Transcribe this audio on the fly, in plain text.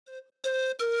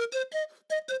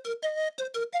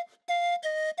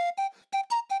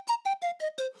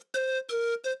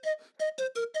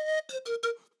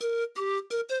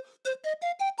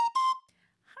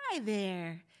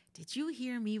there. Did you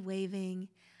hear me waving?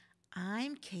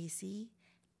 I'm Casey,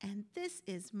 and this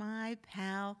is my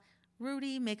pal,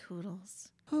 Rudy McHootles.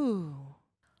 Who?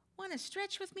 Want to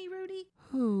stretch with me, Rudy?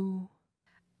 Who?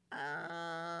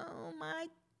 Oh, my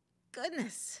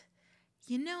goodness.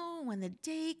 You know, when the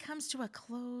day comes to a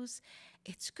close,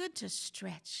 it's good to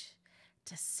stretch,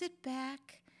 to sit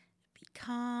back, be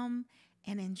calm,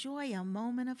 and enjoy a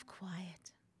moment of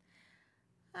quiet.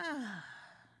 Ah.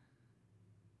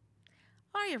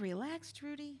 Are you relaxed,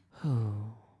 Rudy? Who?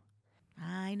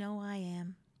 I know I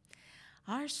am.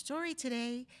 Our story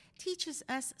today teaches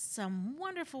us some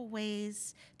wonderful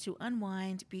ways to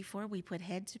unwind before we put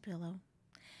head to pillow.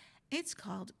 It's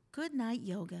called Good Night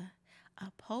Yoga,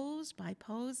 a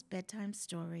pose-by-pose bedtime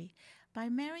story by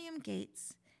Mariam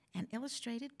Gates and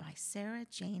illustrated by Sarah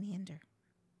Jane Hinder.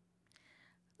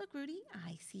 Look, Rudy,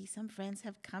 I see some friends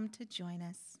have come to join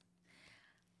us.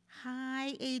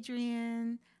 Hi,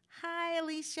 Adrian. Hi,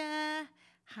 Alicia.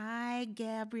 Hi,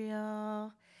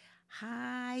 Gabriel.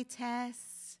 Hi,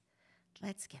 Tess.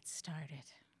 Let's get started.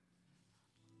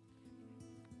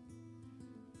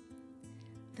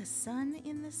 The sun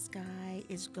in the sky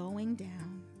is going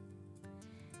down.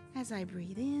 As I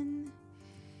breathe in,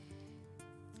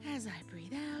 as I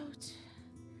breathe out,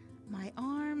 my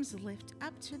arms lift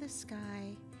up to the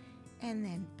sky and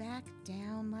then back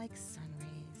down like sun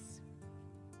rays.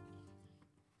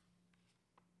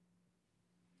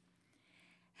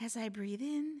 As I breathe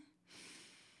in,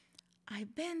 I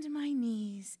bend my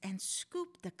knees and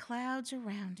scoop the clouds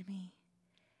around me.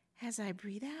 As I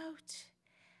breathe out,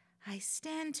 I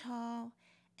stand tall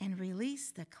and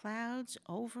release the clouds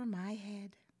over my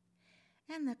head,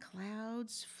 and the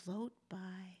clouds float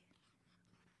by.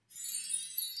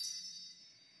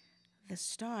 The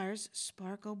stars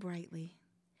sparkle brightly.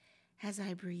 As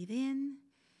I breathe in,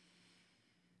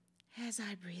 as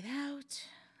I breathe out,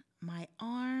 my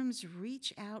arms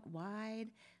reach out wide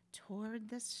toward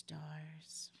the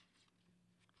stars.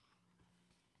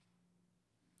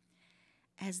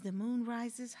 As the moon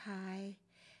rises high,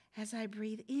 as I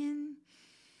breathe in,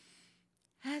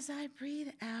 as I breathe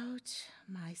out,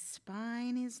 my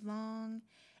spine is long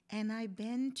and I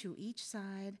bend to each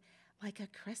side like a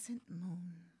crescent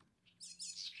moon.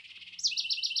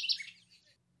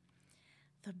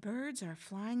 The birds are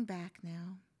flying back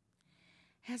now.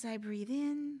 As I breathe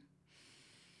in,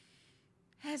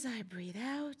 as I breathe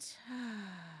out,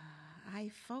 I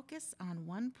focus on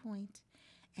one point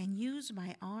and use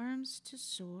my arms to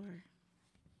soar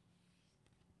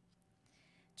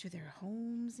to their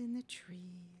homes in the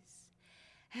trees.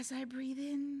 As I breathe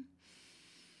in,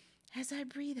 as I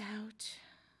breathe out,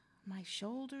 my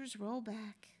shoulders roll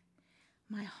back,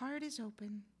 my heart is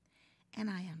open, and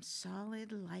I am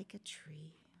solid like a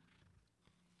tree.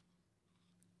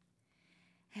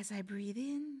 As I breathe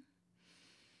in,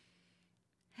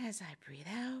 as I breathe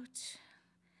out,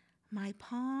 my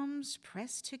palms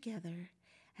press together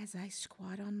as I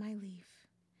squat on my leaf.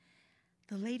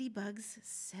 The ladybugs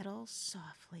settle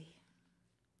softly.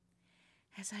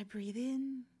 As I breathe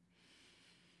in,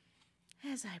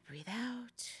 as I breathe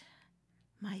out,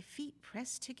 my feet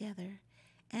press together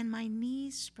and my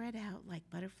knees spread out like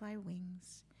butterfly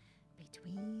wings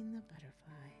between the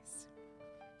butterflies.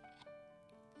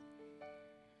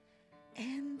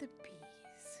 And the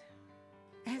bees.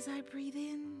 As I breathe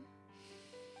in,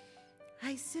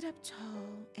 I sit up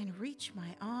tall and reach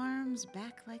my arms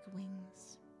back like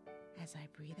wings. As I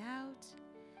breathe out,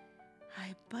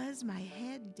 I buzz my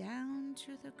head down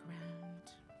to the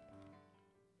ground.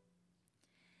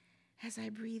 As I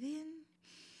breathe in,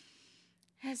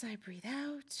 as I breathe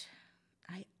out,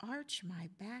 I arch my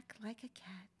back like a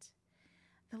cat,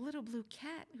 the little blue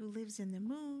cat who lives in the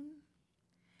moon.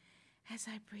 As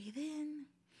I breathe in,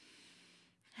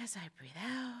 as I breathe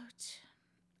out,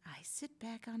 I sit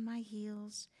back on my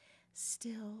heels,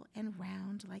 still and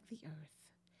round like the earth.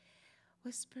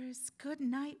 Whispers, "Good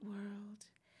night, world.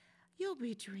 You'll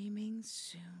be dreaming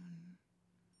soon."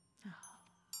 Oh.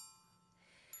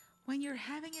 When you're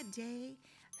having a day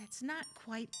that's not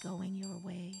quite going your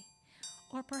way,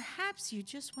 or perhaps you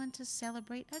just want to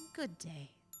celebrate a good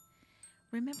day,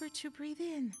 remember to breathe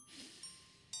in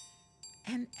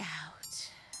and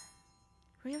out.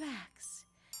 Relax.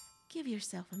 Give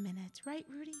yourself a minute, right,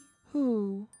 Rudy?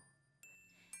 Who?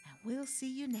 And we'll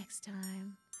see you next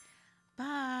time.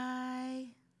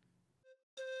 Bye.